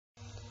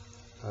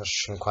እሺ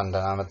እንኳን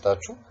ደህና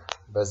መጣችሁ።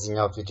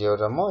 በዚህኛው ቪዲዮ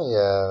ደግሞ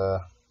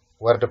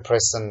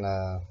የወርድፕሬስን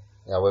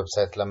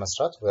ዌብሳይት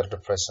ለመስራት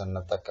ወርድፕሬስን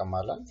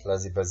እንጠቀማለን።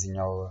 ስለዚህ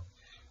በዚህኛው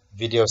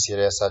ቪዲዮ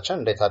ሲሪየሳችን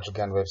እንዴት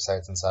አድርገን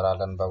ዌብሳይት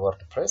እንሰራለን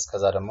በወርድፕሬስ፣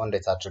 ከዛ ደግሞ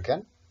እንዴት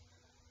አድርገን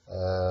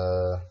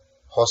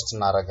ሆስት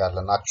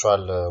እናደርጋለን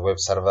አክቹዋል ዌብ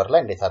ሰርቨር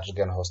ላይ እንዴት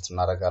አድርገን ሆስት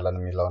እናደርጋለን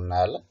የሚለውን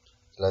እናያለን።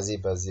 ስለዚህ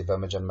በዚህ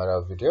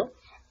በመጀመሪያው ቪዲዮ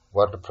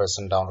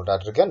ወርድፕሬስን ዳውንሎድ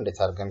አድርገን እንዴት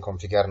አድርገን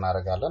ኮንፊገር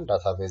እናደርጋለን፣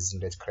 ዳታቤዝ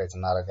እንዴት ክሬት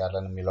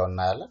እናደርጋለን የሚለውን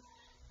እናያለን።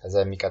 ከዛ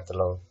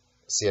የሚቀጥለው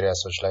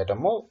ሲሪየሶች ላይ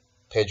ደግሞ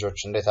ፔጆች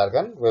እንዴት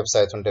አድርገን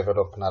ዌብሳይቱን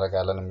ዴቨሎፕ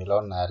እናደርጋለን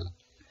የሚለውን እናያለን።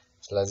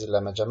 ስለዚህ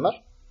ለመጀመር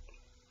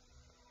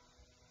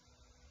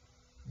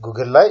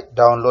ጉግል ላይ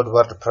ዳውንሎድ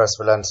ወርድፕሬስ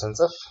ብለን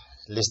ስንጽፍ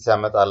ሊስት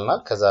ያመጣልናል።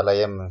 ከዛ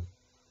ላይም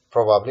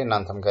ፕሮባብሊ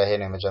እናንተም ጋር ይሄ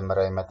ነው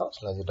የመጀመሪያው ይመጣው።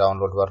 ስለዚህ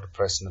ዳውንሎድ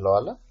ወርድፕሬስ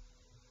እንለዋለን።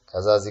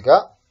 ከዛ እዚህ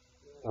ጋር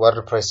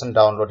ወርድፕሬስን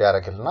ዳውንሎድ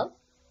ያደርግልናል።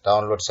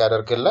 ዳውንሎድ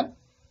ሲያደርግልን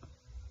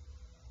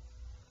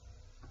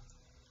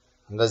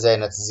እንደዚህ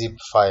አይነት ዚፕ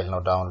ፋይል ነው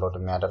ዳውንሎድ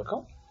የሚያደርገው።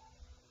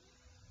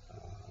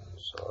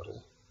 ሶሪ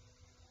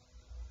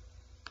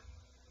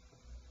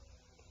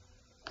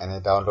እኔ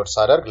ዳውንሎድ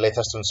ሳደርግ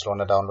ሌተስቱን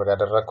ስለሆነ ዳውንሎድ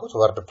ያደረኩት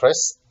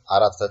ወርድፕሬስ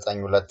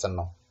 492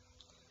 ነው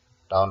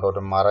ዳውንሎድ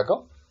የማደርገው።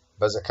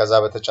 ከዛ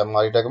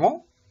በተጨማሪ ደግሞ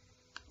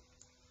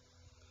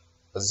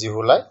እዚሁ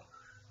ላይ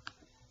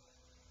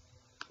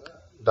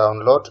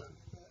ዳውንሎድ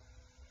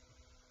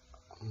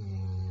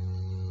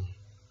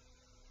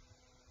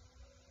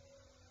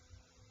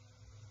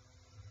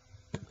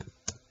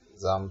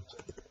ዛምፕ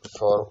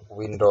ፎር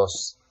ዊንዶውስ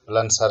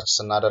ብለን ሰርች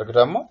ስናደርግ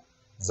ደግሞ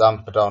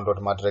ዛምፕ ዳውንሎድ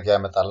ማድረጊያ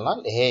ያመጣልናል።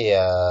 ይሄ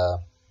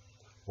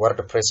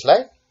የወርድፕሬስ ላይ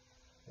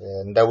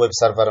እንደ ዌብ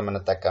ሰርቨር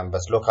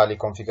የምንጠቀምበት ሎካሊ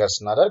ኮንፊገር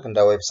ስናደርግ እንደ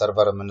ዌብ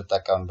ሰርቨር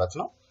የምንጠቀምበት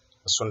ነው።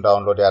 እሱን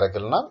ዳውንሎድ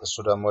ያደርግልናል። እሱ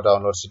ደግሞ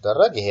ዳውንሎድ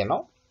ሲደረግ ይሄ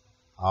ነው።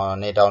 አሁን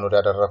እኔ ዳውንሎድ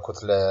ያደረኩት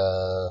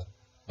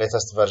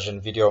ለሌተስት ቨርዥን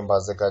ቪዲዮን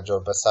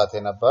ባዘጋጀውበት ሰዓት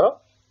የነበረው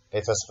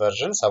ሌተስት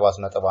ቨርዥን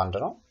 7.1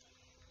 ነው።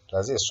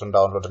 ስለዚህ እሱን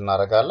ዳውንሎድ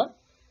እናደርጋለን።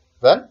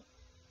 then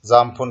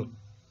ዛምፑን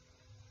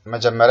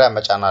መጀመሪያ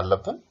መጫን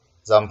አለብን።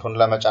 ዛምፑን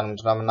ለመጫን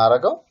ምንድነው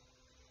የምናደርገው?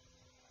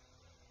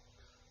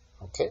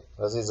 ኦኬ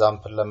ስለዚህ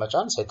ዛምፑን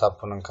ለመጫን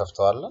ሴትአፑን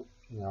እንከፍተዋለን።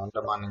 ያው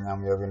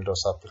እንደማንኛውም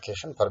የዊንዶውስ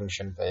አፕሊኬሽን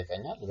ፐርሚሽን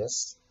ይጠይቀኛል። yes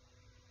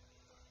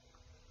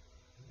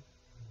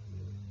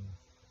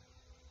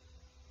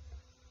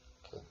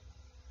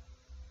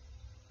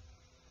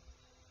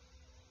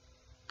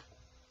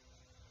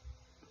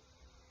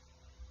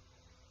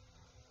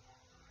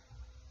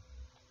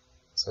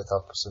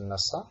ሴትአፕ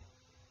ሲነሳ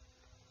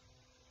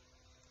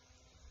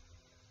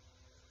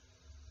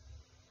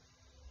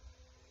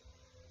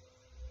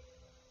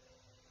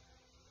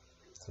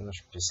ትንሽ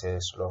ፒሲ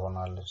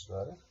ስለሆነልሽ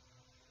ዛሬ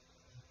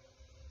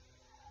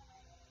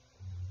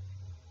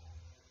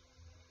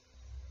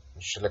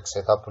ልክ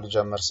ሴትአፕ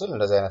ሊጀምር ሲል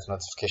እንደዚህ አይነት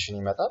ኖቲፊኬሽን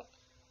ይመጣል።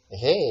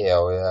 ይሄ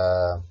ያው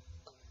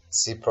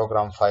የሲ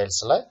ፕሮግራም ፋይልስ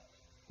ላይ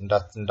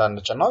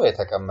እንዳንጭነው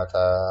የተቀመጠ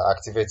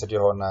አክቲቬትድ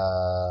የሆነ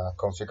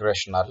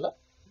ኮንፊግሬሽን አለ።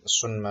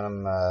 እሱን ምንም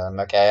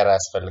መቀያየር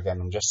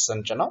አያስፈልገንም። ጀስት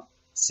ስንጭነው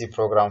ሲ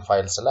ፕሮግራም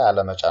ፋይልስ ላይ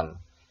አለመጫን ነው።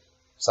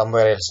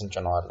 somewhere else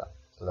እንጭነዋለን።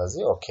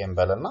 ስለዚህ ኦኬ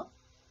እንበልና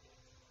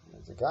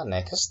እዚህ ጋር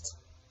ኔክስት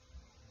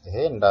ይሄ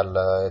እንዳለ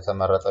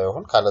የተመረጠው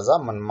ይሁን፣ ካለዛ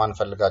ምን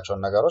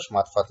ማንፈልጋቸውን ነገሮች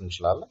ማጥፋት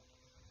እንችላለን።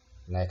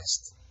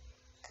 ኔክስት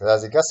ከዛ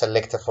እዚህ ጋር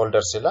ሴሌክት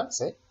ፎልደር ሲለን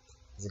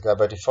እዚህ ጋር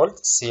በዲፎልት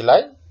ሲ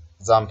ላይ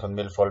ዛምፕ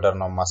የሚል ፎልደር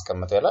ነው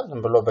ማስቀምጠው ይላል።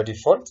 ዝም ብሎ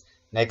በዲፎልት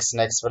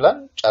ኔክስት ብለን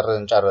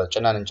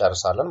ጭነን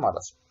እንጨርሳለን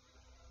ማለት ነው።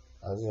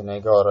 ስለዚህ እኔ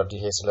ጋር ኦሬዲ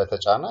ይሄ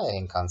ስለተጫነ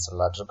ይሄን ካንስል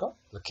አድርገው።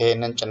 ልክ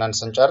ይሄንን ጭነን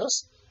ስንጨርስ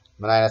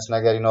ምን አይነት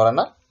ነገር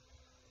ይኖረናል?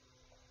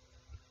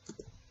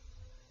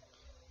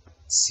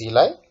 ሲ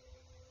ላይ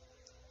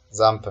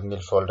ዛምፕ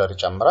የሚል ፎልደር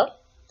ይጨምራል።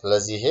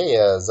 ስለዚህ ይሄ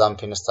የዛምፕ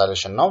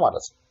ኢንስታሌሽን ነው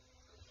ማለት ነው።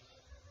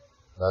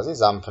 ስለዚህ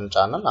ዛምፕን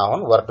ጫንን።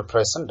 አሁን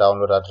ወርድፕሬስን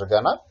ዳውንሎድ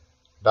አድርገናል።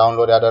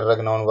 ዳውንሎድ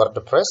ያደረግነውን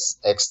ወርድፕሬስ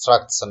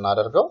ኤክስትራክት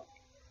ስናደርገው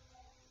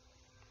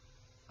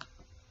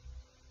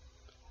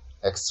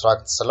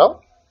ኤክስትራክት ስለው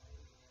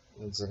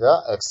እዚህ ጋር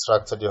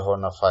ኤክስትራክትድ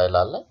የሆነ ፋይል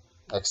አለ።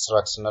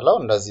 ኤክስትራክት ስንለው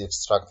እንደዚህ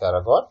ኤክስትራክት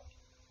ያደርገዋል።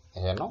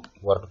 ይሄ ነው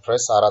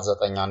ወርድፕሬስ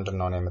 491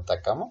 ነው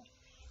የምጠቀመው።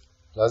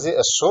 ስለዚህ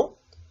እሱ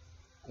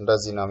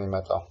እንደዚህ ነው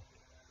የሚመጣው።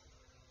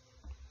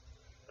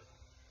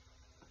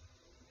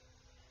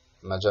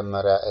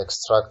 መጀመሪያ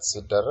ኤክስትራክት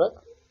ሲደረግ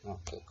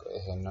ኦኬ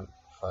ይሄንን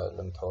ፋይል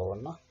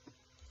እንተውና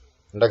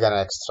እንደገና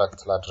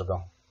ኤክስትራክት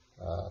ላድርገው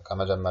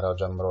ከመጀመሪያው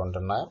ጀምሮ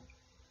እንድናየው።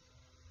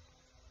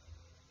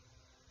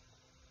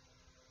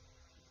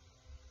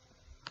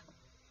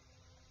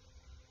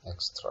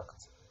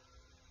 ኤክስትራክት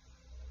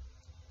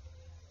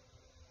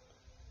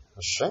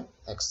እሺ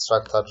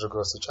ኤክስትራክት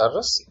አድርጎ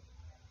ሲጨርስ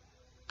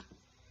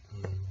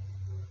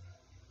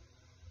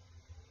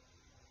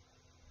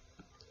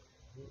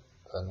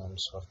እኔም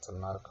ሶፍት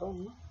እናርገው።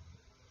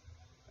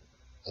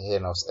 ይሄ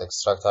ነው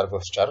ኤክስትራክት አድርጎ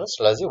ሲጨርስ።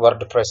 ስለዚህ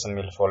ወርድፕሬስ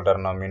የሚል ፎልደር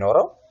ነው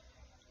የሚኖረው።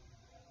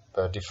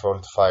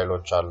 በዲፎልት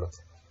ፋይሎች አሉት።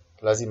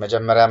 ስለዚህ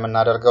መጀመሪያ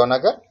የምናደርገው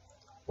ነገር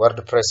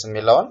ወርድፕሬስ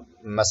የሚለውን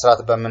መስራት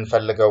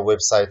በምንፈልገው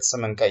ዌብሳይት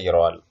ስም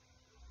እንቀይረዋለን።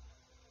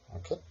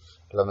 ኦኬ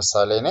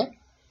ለምሳሌ እኔ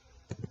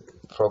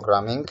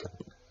ፕሮግራሚንግ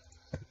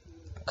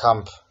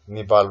ካምፕ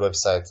የሚባል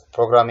ዌብሳይት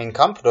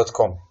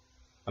programmingcamp.com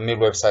የሚል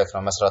ዌብሳይት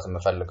ነው መስራት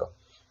የምፈልገው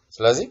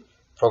ስለዚህ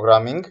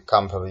ፕሮግራሚንግ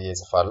ካምፕ ብዬ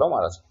ጽፋለሁ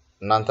ማለት ነው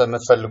እናንተ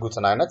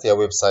የምትፈልጉትን አይነት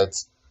የዌብሳይት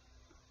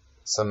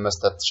ስም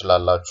መስጠት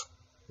ትችላላችሁ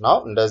ነው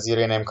እንደዚህ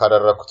ሪኔም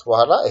ካደረኩት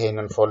በኋላ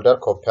ይሄንን ፎልደር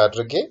ኮፒ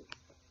አድርጌ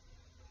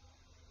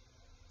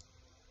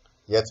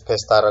የት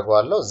ፔስት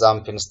አደርገዋለሁ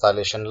ዛምፕ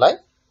ኢንስታሌሽን ላይ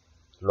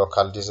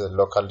ሎካል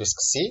ዲስክ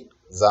ሲ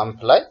ዛምፕ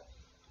ላይ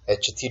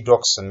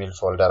htdocs የሚል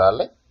ፎልደር አለ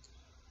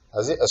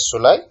እዚህ እሱ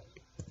ላይ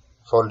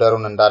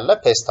ፎልደሩን እንዳለ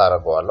ፔስት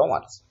አደርገዋለሁ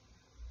ማለት ነው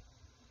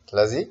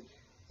ስለዚህ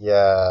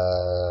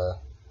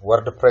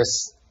የወርድፕሬስ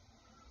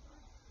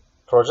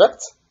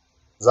ፕሮጀክት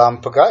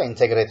ዛምፕ ጋር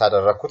ኢንተግሬት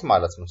አደረኩት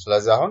ማለት ነው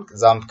ስለዚህ አሁን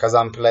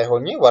ከዛምፕ ላይ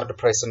ሆኜ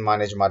ወርድፕሬስን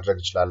ማኔጅ ማድረግ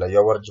ይችላል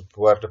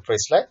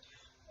የወርድፕሬስ ላይ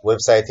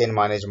ዌብሳይቴን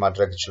ማኔጅ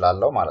ማድረግ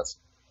ይችላል ማለት ነው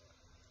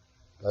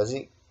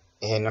ስለዚህ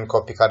ይሄንን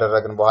ኮፒ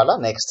ካደረግን በኋላ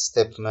ኔክስት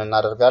ስቴፕ ምን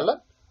እናደርጋለን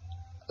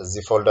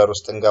እዚህ ፎልደር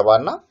ውስጥ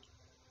እንገባና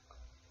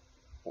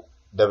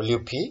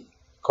wp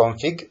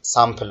config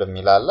sample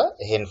የሚላል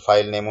ይሄን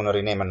ፋይል ኔሙን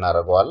ሪኔም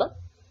እናደርገዋለን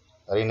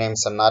ሪኔም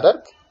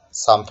ስናደርግ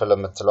sample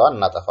የምትለዋን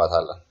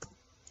እናጠፋታለን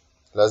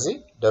ስለዚህ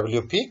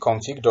wp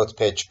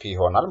config.php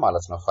ይሆናል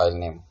ማለት ነው ፋይል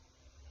ኔሙ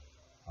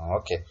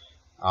ኦኬ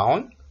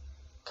አሁን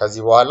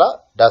ከዚህ በኋላ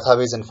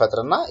ዳታቤዝ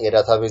እንፈጥርና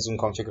የዳታቤዙን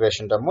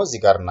ኮንፊግሬሽን ደግሞ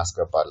እዚህ ጋር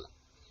እናስገባለን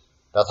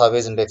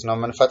ዳታቤዝ እንዴት ነው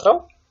የምንፈጥረው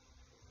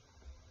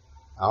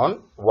አሁን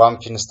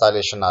ዋምፕ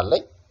ኢንስታሌሽን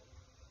አለኝ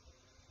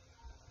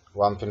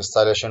ዋምፕ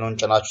ኢንስታሌሽኑን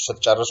ጭናችሁ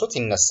ስትጨርሱት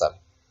ይነሳል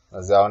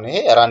እዚያውን ይሄ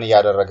ራን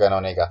ያደረገ ነው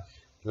ኔጋ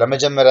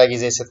ለመጀመሪያ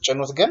ጊዜ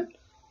ስትጭኑት ግን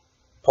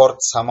ፖርት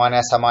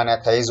 80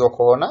 ተይዞ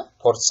ከሆነ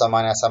ፖርት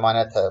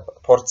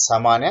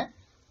 80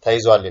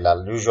 ተይዟል ይላል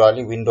ዩዥዋሊ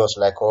ዊንዶውስ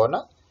ላይ ከሆነ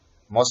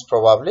most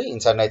probably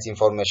ኢንተርኔት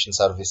ኢንፎርሜሽን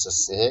ሰርቪስስ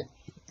ይሄ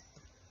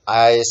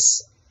IIS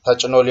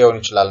ተጭኖ ሊሆን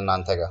ይችላል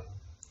እናንተ ጋር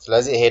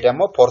ስለዚህ ይሄ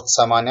ደግሞ ፖርት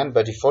 80ን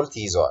በዲፎልት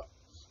ይይዘዋል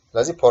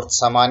ስለዚህ ፖርት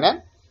 80ን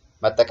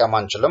መጠቀም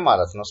አንችልም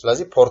ማለት ነው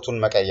ስለዚህ ፖርቱን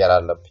መቀየር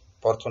አለብኝ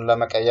ፖርቱን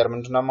ለመቀየር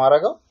ምንድነው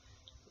ማረጋው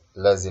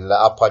ለዚህ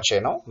ለአፓቼ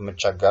ነው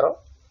የምቸገረው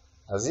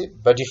እዚህ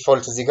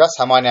በዲፎልት እዚህ ጋር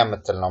 80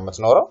 የምትል ነው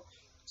የምትኖረው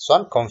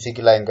እሷን ኮንፊግ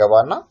ላይ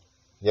እንገባና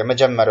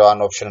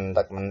የመጀመሪያዋን ኦፕሽን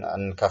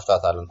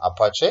እንከፍታታለን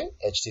apache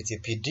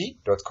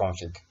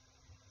httpd.config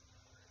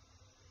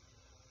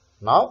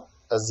now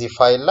እዚህ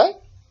ፋይል ላይ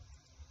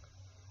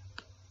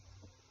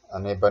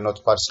እኔ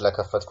በኖትፓድ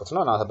ስለከፈትኩት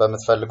ነው እናንተ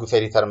በመትፈልጉት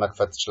ኤዲተር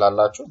መክፈት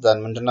ትችላላችሁ ዘን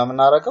ምንድነው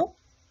የምናረጋው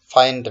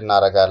ፋይንድ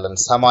እናረጋለን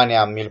 80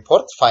 የሚል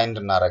ፖርት ፋይንድ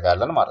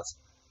እናረጋለን ማለት ነው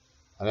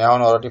እኔ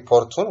አሁን ኦሬዲ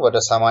ፖርቱን ወደ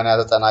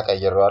 8090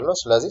 ቀይሬዋለሁ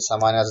ስለዚህ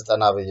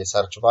 8090 ብዬ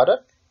ሰርች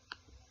ባደርግ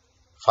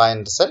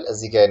ፋይንድ ስል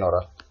እዚህ ጋር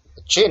ይኖራል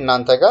እቺ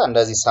እናንተ ጋር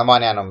እንደዚህ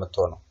 80 ነው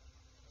የምትሆነው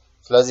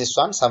ስለዚህ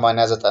እሷን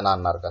 8090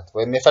 እናርጋት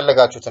ወይም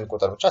የፈለጋችሁትን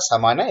ቁጥር ብቻ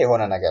 80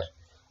 የሆነ ነገር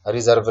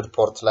ሪዘርቭድ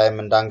ፖርት ላይም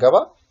እንዳንገባ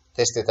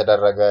ቴስት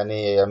የተደረገ እኔ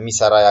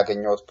የሚሰራ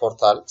ያገኘሁት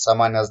ፖርታል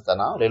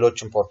 8090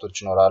 ሌሎችም ፖርቶች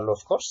ይኖራሉ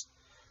ኦፍ ኮርስ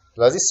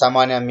ስለዚህ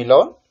 80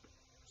 የሚለውን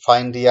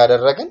ፋይንድ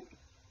ያደረግን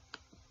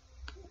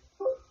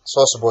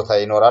 3 ቦታ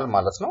ይኖራል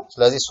ማለት ነው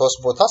ስለዚህ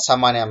 3 ቦታ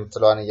 80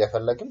 የምትለዋን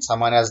እየፈለግን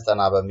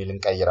 8090 በሚል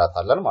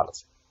እንቀይራታለን ማለት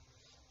ነው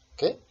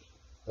ኦኬ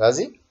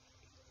ስለዚህ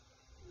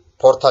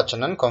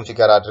ፖርታችንን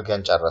ኮንፊገር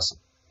አድርገን ጨረስን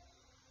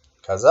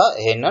ከዛ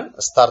ይሄንን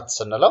ስታርት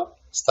ስንለው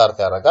ስታርት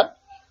ያደርጋል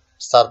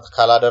ስታርት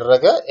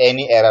ካላደረገ ኤኒ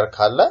ኤረር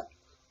ካለ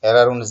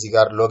ኤረሩን እዚህ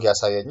ጋር ሎግ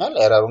ያሳየኛል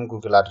ኤረሩን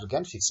ጉግል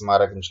አድርገን ፊክስ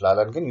ማድረግ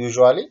እንችላለን ግን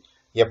ዩዥዋሊ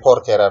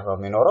የፖርት ኤረር ነው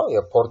የሚኖረው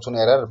የፖርቱን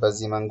ኤረር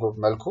በዚህ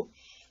መልኩ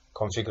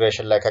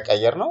ኮንፊግሬሽን ላይ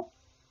ከቀየር ነው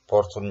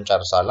ፖርቱን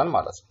እንጨርሳለን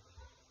ማለት ነው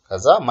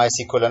ከዛ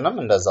ማይሲኩልንም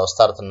እንደዛው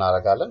ስታርት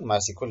እናደርጋለን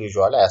ማይሲኩል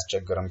ዩዥዋሊ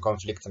አያስቸግርም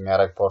ኮንፍሊክት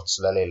የሚያደርግ ፖርት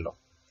ስለሌለው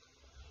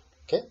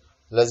ኦኬ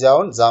ስለዚህ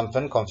አሁን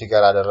ዛምፕን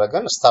ኮንፊገር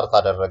አደረገን ስታርት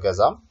አደረገ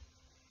ዛምፕ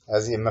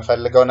እዚህ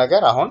የምፈልገው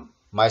ነገር አሁን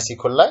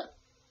ማይሲኩል ላይ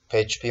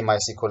PHP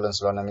MySQLን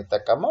ስለሆነ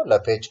የሚጠቀመው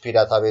ለPHP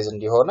ዳታቤዝ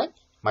እንዲሆነ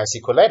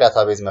MySQL ላይ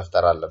ዳታቤዝ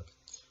መፍጠር አለብኝ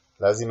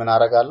ስለዚህ ምን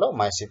አደርጋለሁ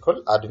MySQL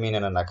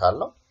አድሚንን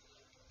እነካለሁ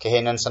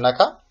ከሄነን ስነካ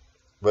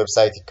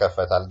ዌብሳይት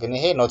ይከፈታል ግን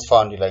ይሄ ኖት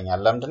ፋውንድ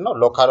ይለኛል ለምንድነው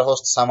ሎካል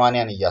ሆስት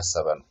 80ን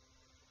እያሰበ ነው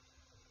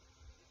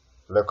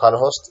ሎካል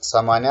ሆስት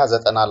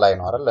 8090 ላይ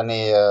ነው አይደል እኔ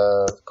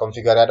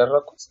ኮንፊገር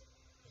ያደረኩት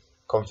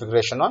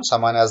ኮንፊግሬሽኑን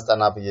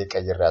 8090 ብዬ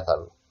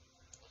ቀይሬያታለሁ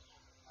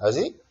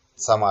እዚህ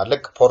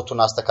ልክ ፖርቱን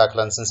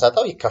አስተካክለን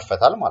ስንሰጠው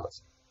ይከፈታል ማለት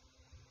ነው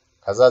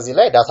ከዛ እዚህ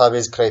ላይ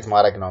ዳታቤዝ ክሬት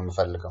ማድረግ ነው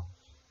የምፈልገው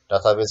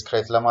ዳታቤዝ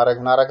ክሬት ለማድረግ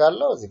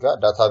እናረጋለሁ እዚህ ጋር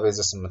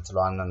ዳታቤዝስ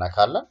የምትለዋን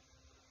እንነካለን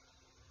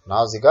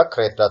ናው እዚህ ጋር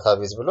ክሬት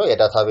ዳታቤዝ ብሎ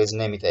የዳታቤዝ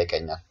ኔም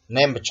ይጠይቀኛል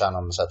ኔም ብቻ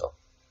ነው የምሰጠው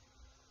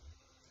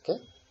ኦኬ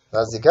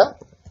እዚህ ጋር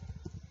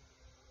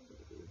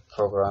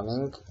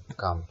ፕሮግራሚንግ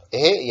ካምፕ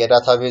ይሄ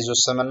የዳታቤዙ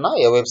ስምና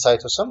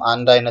የዌብሳይቱ ስም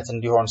አንድ አይነት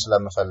እንዲሆን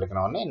ስለምፈልግ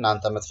ነው እኔ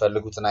እናንተ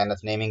የምትፈልጉትን አይነት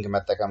ኔሚንግ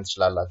መጠቀም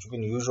ትችላላችሁ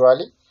ግን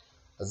ዩዥዋሊ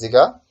እዚህ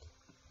ጋር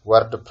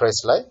ወርድፕሬስ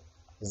ላይ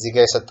እዚህ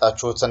ጋር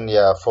የሰጣችሁትን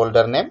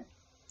የፎልደር ኔም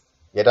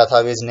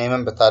የዳታቤዝ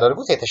ኔምን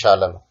ብታደርጉት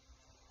የተሻለ ነው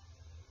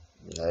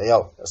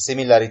ያው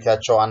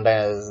ሲሚላሪቲያቸው አንድ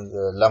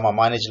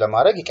ለማኔጅ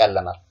ለማድረግ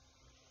ይቀለናል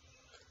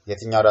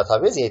የትኛው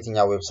ዳታቤዝ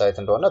የትኛው ዌብሳይት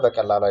እንደሆነ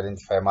በቀላሉ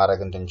አይደንቲፋይ ማድረግ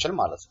እንድንችል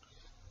ማለት ነው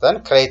then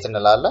create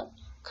እንላለን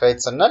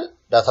create ስንል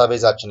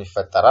ዳታቤዛችን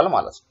ይፈጠራል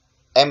ማለት ነው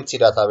empty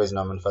database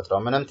ነው የምንፈጥረው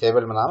ምንም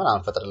ቴብል ምናምን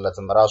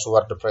አንፈጥርለትም ራሱ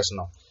wordpress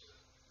ነው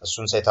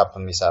እሱን ሴትአፕ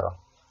የሚሰራው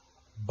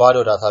ባዶ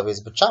ዳታቤዝ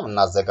ብቻ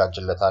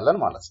እናዘጋጅለታለን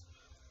ማለት ነው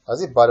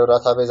ስለዚህ ባዶ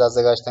ዳታቤዝ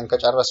አዘጋጅተን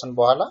ከጨረስን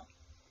በኋላ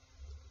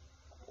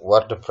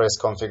wordpress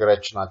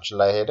configurationአችን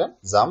ላይ ሄደን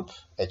zamp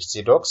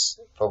htdocs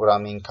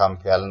programming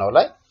camp ያልነው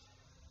ላይ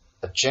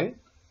እቺን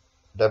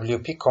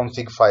wp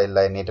config ፋይል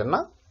ላይ እንሄድና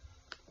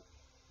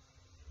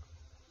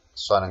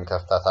እሷን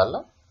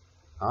እንከፍታታለን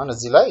አሁን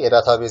እዚህ ላይ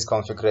የዳታቤዝ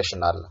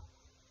ኮንፊግሬሽን አለ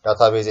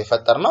ዳታቤዝ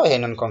የፈጠርነው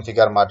ይሄንን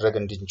ኮንፊገር ማድረግ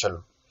እንድንችል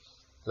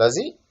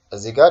ስለዚህ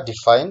እዚህ ጋር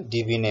define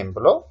db name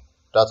ብሎ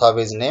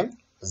ዳታቤዝ ኔም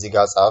እዚህ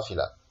ጋር ጻፍ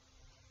ይላል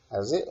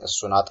ስለዚህ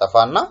እሱን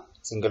አጠፋና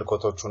ሲንግል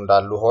ኮቶቹ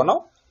እንዳሉ ሆነው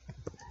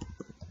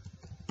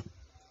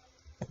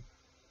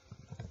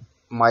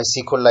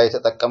MySQL ላይ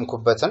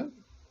የተጠቀምኩበትን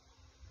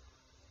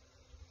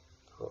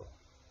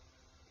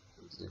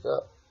እዚህ ጋር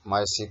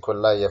MySQL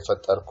ላይ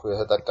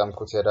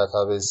የተጠቀምኩት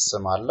የዳታቤዝ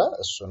ስም አለ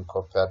እሱን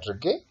ኮፒ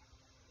አድርጌ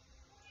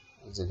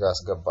እዚህ ጋር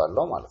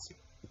አስገባለሁ ማለት ነው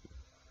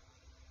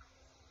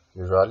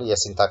usually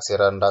የሲንታክስ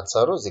ኤረር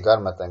እንዳትሰሩ እዚህ ጋር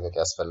መጠንቀቅ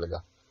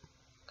ያስፈልጋል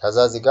ከዛ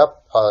እዚህ ጋር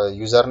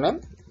ዩዘር ኔም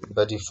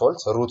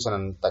በዲፎልት ሩትን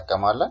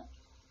እንጠቀማለን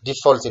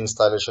ዲፎልት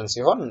ኢንስታሌሽን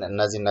ሲሆን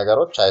እነዚህ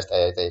ነገሮች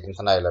አይጠይቅም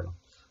እንትና አይለንም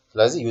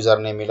ስለዚህ ዩዘር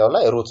ኔም የሚለው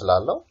ላይ ሩት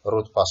ላለው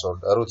ሩት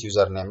ፓስወርድ ሩት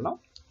ዩዘር ኔም ነው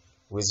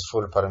with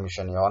full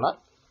permission ይሆናል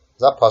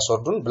ዛ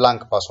ፓስወርዱን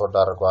ብላንክ ፓስወርድ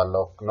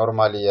አድርጓለሁ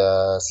ኖርማሊ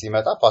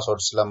ሲመጣ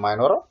ፓስወርድ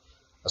ስለማይኖረው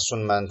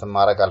እሱን እንትን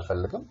ማድረግ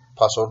አልፈልግም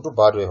ፓስወርዱ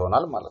ባዶ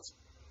ይሆናል ማለት ነው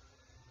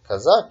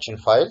ከዛ እቺን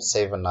ፋይል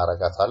ሴቭ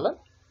እናረጋታለን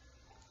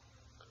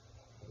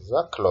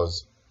ዛ ክሎዝ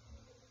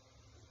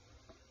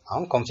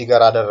አሁን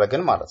ኮንፊገር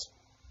አደረግን ማለት ነው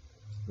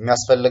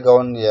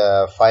የሚያስፈልገውን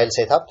የፋይል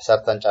ሴትአፕ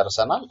ሰርተን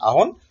ጨርሰናል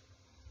አሁን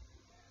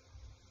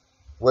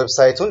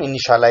ዌብሳይቱን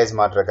ኢኒሻላይዝ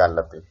ማድረግ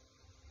አለብን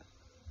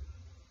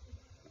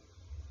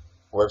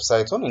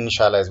ዌብሳይቱን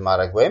ኢኒሻላይዝ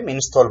ማድረግ ወይም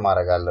ኢንስቶል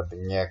ማድረግ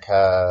አለብን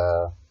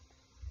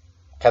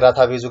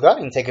ከዳታቤዙ ጋር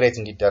ኢንቴግሬት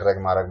እንዲደረግ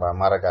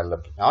ማድረግ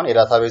አለብን አሁን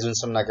የዳታቤዙን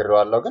ስም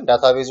ነግሬዋለሁ ግን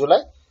ዳታቤዙ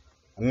ላይ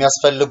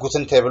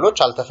የሚያስፈልጉትን ቴብሎች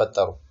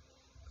አልተፈጠሩ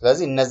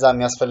ስለዚህ እነዛ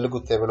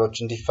የሚያስፈልጉት ቴብሎች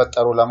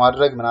እንዲፈጠሩ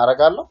ለማድረግ ምን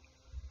አደርጋለሁ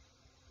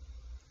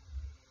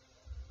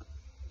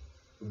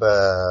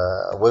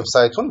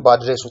በዌብሳይቱን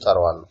በአድሬሱ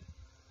ጠራዋለሁ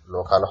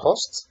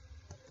localhost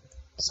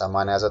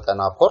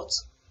 8090 ፖርት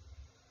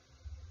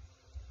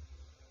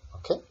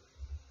ኦኬ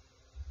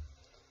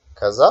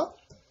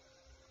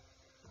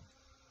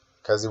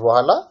ከዚህ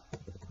በኋላ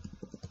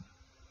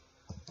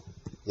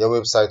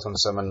የዌብሳይቱን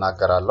ስም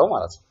እናገራለሁ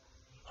ማለት ነው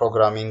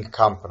ፕሮግራሚንግ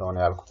ካምፕ ነው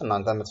ያልኩት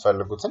እናንተ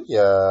የምትፈልጉትን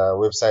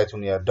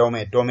የዌብሳይቱን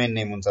የዶሜን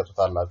ኔሙን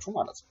ተጡታላችሁ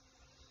ማለት ነው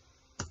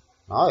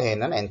አዎ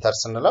ይሄንን ኤንተር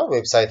ስንለው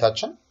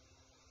ዌብሳይታችን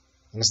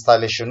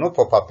ኢንስታሌሽኑ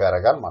ፖፕ አፕ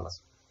ያደርጋል ማለት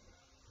ነው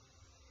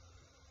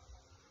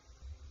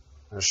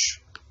እሺ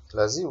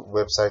ስለዚህ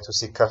ዌብሳይቱ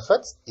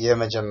ሲከፈት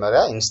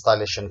የመጀመሪያ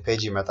ኢንስታሌሽን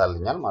ፔጅ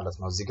ይመጣልኛል ማለት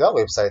ነው እዚህ ጋር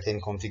ዌብሳይቴን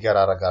ኮንፊገር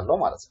አደርጋለሁ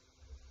ማለት ነው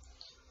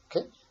ኦኬ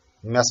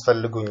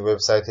የሚያስፈልጉኝ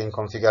ዌብሳይቴን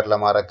ኮንፊገር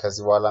ለማድረግ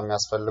ከዚህ በኋላ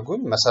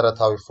የሚያስፈልጉኝ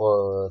መሰረታዊ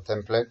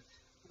ቴምፕሌት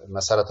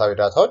መሰረታዊ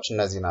ዳታዎች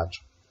እነዚህ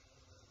ናቸው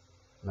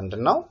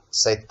ምንድነው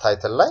ሴት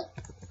ታይትል ላይ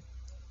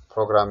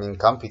ፕሮግራሚንግ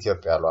ካምፕ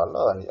ኢትዮጵያ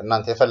አለው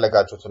እናንተ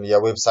የፈለጋችሁትን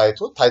የዌብሳይቱ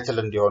ታይትል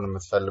እንዲሆን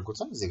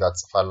የምትፈልጉትን እዚህ ጋር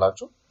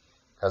ጽፋላችሁ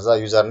ከዛ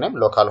ዩዘር ኔም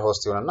ሎካል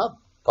ሆስት ይሆንና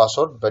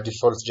ፓስወርድ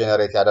በዲፎልት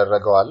ጀነሬት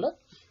ያደረገው አለ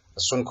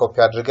እሱን ኮፒ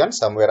አድርገን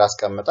somewhere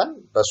አስቀምጠን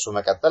በሱ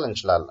መቀጠል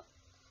እንችላለን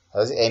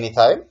ስለዚህ ኤኒ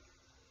ታይም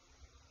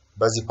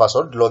በዚህ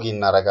ፓስወርድ ሎጊን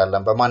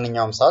እናደርጋለን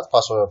በማንኛውም ሰዓት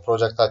ፓስወርድ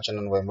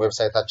ፕሮጀክታችንን ወይም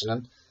ዌብሳይታችንን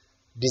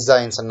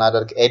ዲዛይን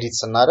ስናደርግ ኤዲት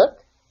ስናደርግ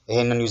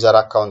ይሄንን ዩዘር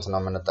አካውንት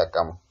ነው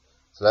የምንጠቀመው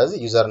ስለዚህ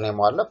ዩዘር ኔም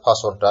አለ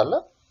ፓስወርድ አለ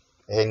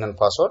ይሄንን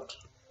ፓስወርድ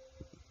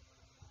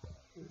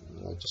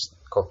just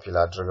ኮፒ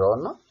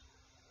ላድርገውና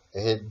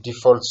ይሄ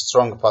ዲፎልት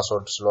ስትሮንግ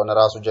ፓስወርድ ስለሆነ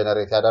ራሱ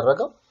ጀነሬት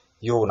ያደረገው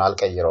ይሁን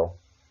አልቀይረው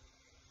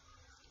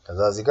ከዛ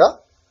እዚህ ጋር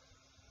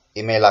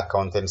ኢሜል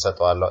አካውንቴን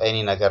ሰጠዋለሁ ኤኒ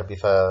ነገር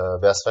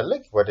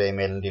ቢያስፈልግ ወደ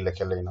ኢሜል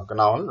እንዲልክልኝ ነው ግን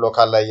አሁን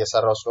ሎካል ላይ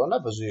እየሰራው ስለሆነ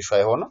ብዙ ኢሹ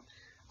አይሆንም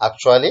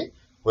አክቹአሊ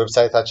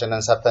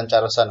ዌብሳይታችንን ሰርተን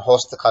ጨርሰን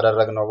ሆስት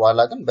ካደረግነው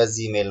በኋላ ግን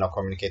በዚህ ኢሜል ነው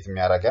ኮሙኒኬት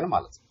የሚያደርገን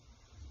ማለት ነው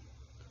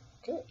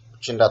ኦኬ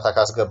እቺን ዳታ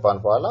ካስገባን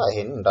በኋላ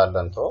ይሄን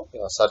እንዳለንቶ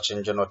ሰርች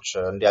ኢንጂኖች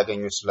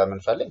እንዲያገኙት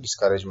ስለምንፈልግ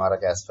ዲስከሬጅ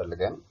ማድረግ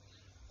ያስፈልገን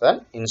then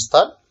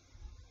install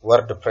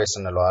wordpress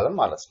እንለዋለን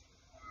ማለት ነው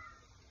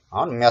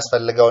አሁን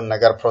የሚያስፈልገውን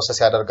ነገር ፕሮሰስ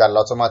ያደርጋል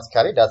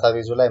አውቶማቲካሊ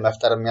ዳታቤዙ ላይ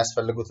መፍጠር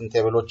የሚያስፈልጉትን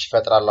ቴብሎች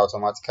ይፈጥራል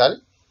አውቶማቲካሊ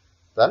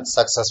then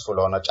successful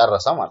ሆነ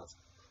ጨረሰ ማለት ነው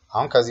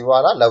አሁን ከዚህ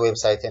በኋላ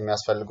ለዌብሳይት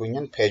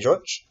የሚያስፈልጉኝን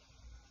ፔጆች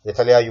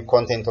የተለያዩ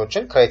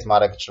ኮንቴንቶችን ክሬት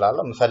ማድረግ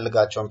እችላለሁ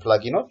የምፈልጋቸውን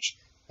ፕላጊኖች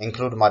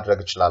ኢንክሉድ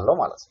ማድረግ እችላለሁ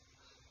ማለት ነው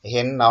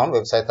ይሄንን አሁን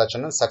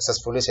ዌብሳይታችንን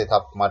ሰክሰስፉሊ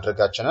ሴትአፕ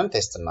ማድረጋችንን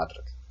ቴስት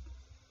እናድርግ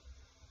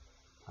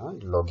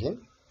ሎጊን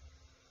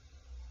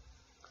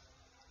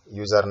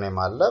ዩዘር ኔም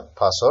አለ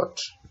ፓስወርድ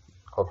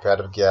ኮፒ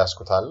አድርጌ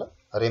ያስኩት አለ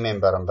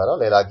ሪሜምበር እንበለው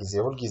ሌላ ጊዜ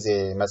ሁሉ ጊዜ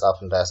መጻፍ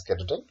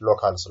እንዳያስገድደኝ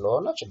ሎካል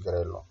ስለሆነ ችግር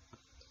የለውም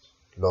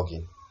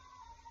ሎጊን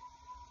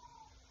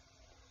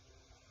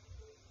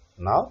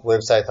ናው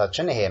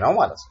ዌብሳይታችን ይሄ ነው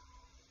ማለት ነው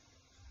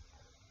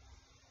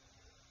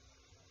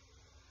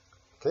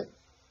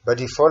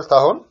በዲፎልት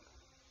አሁን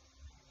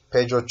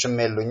ፔጆችም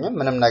የሉኝም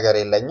ምንም ነገር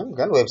የለኝም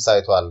ግን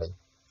ዌብሳይቱ አለኝ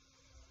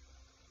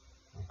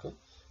ኦኬ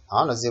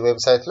አሁን እዚህ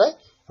ዌብሳይት ላይ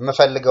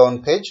የምፈልገውን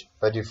ፔጅ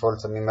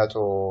በዲፎልት የሚመጡ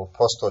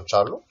ፖስቶች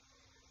አሉ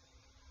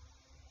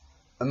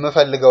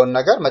የምፈልገውን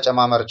ነገር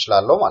መጨማመር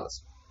እችላለሁ ማለት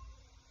ነው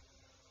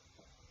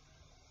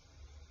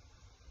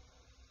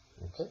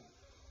ኦኬ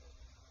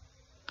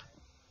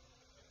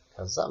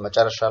ከዛ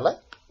መጨረሻ ላይ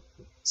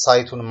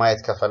ሳይቱን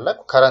ማየት ከፈለኩ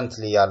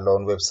ከረንትሊ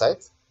ያለውን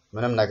ዌብሳይት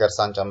ምንም ነገር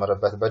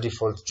ሳንጨምርበት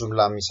በዲፎልት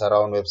ጁምላ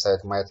የሚሰራውን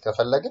ዌብሳይት ማየት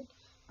ከፈለግን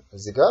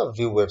እዚህ ጋር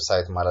ቪው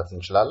ዌብሳይት ማለት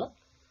እንችላለን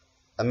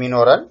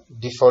የሚኖረን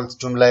ዲፎልት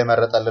ጁምላ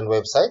የመረጠልን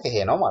ዌብሳይት ይሄ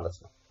ነው ማለት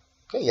ነው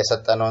ኦኬ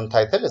የሰጠነውን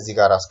ታይትል እዚህ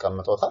ጋር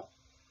አስቀምጦታል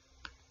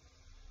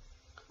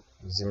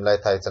እዚህም ላይ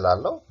ታይትል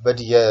አለው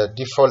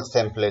የዲፎልት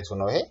ቴምፕሌቱ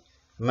ነው ይሄ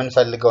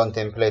የምንፈልገውን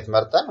ቴምፕሌት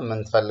መርጠን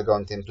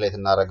የምንፈልገውን ቴምፕሌት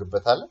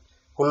እናረግበታለን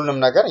ሁሉንም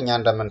ነገር እኛ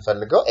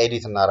እንደምንፈልገው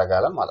ኤዲት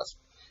እናረጋለን ማለት ነው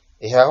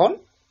ይሄ አሁን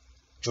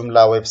ጁምላ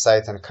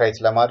ዌብሳይትን ክሬት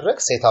ለማድረግ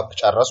ሴትአፕ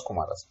ጨረስኩ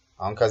ማለት ነው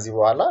አሁን ከዚህ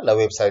በኋላ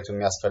ለዌብሳይቱ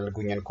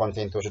የሚያስፈልጉኝን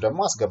ኮንቴንቶች ደግሞ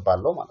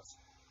አስገባለሁ ማለት ነው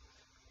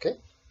ኦኬ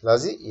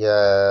ስለዚህ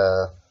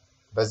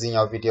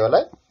በዚህኛው ቪዲዮ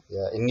ላይ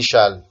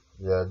ኢኒሺያል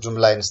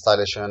የጁምላ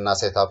ኢንስታሌሽን እና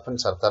ሴትአፕን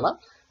ሰርተናል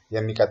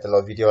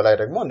የሚቀጥለው ቪዲዮ ላይ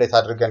ደግሞ እንዴት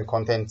አድርገን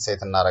ኮንቴንት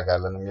ሴት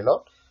እናረጋለን የሚለው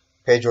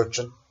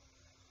ፔጆችን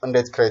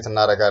እንዴት ክሬት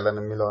እናረጋለን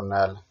የሚለው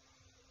እናያለን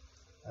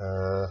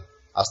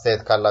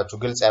አስተያየት ካላችሁ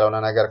ግልጽ ያልሆነ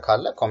ነገር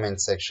ካለ ኮሜንት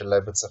ሴክሽን ላይ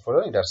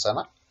ብትጽፉልን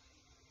ይደርሰናል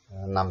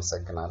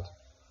እናመሰግናለን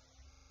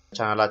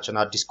ቻናላችን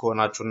አዲስ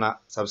ከሆናችሁና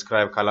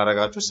ሰብስክራይብ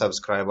ካላረጋችሁ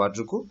ሰብስክራይብ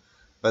አድርጉ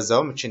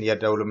በዛውም እቺን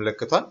የደውል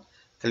ምልክቷን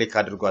ክሊክ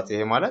አድርጓት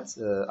ይሄ ማለት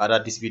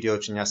አዳዲስ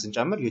ቪዲዮዎችኛ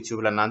ስንጨምር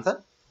ዩቲዩብ ለእናንተ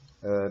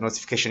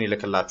ኖቲፊኬሽን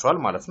ይልክላችኋል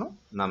ማለት ነው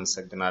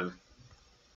እናመሰግናለን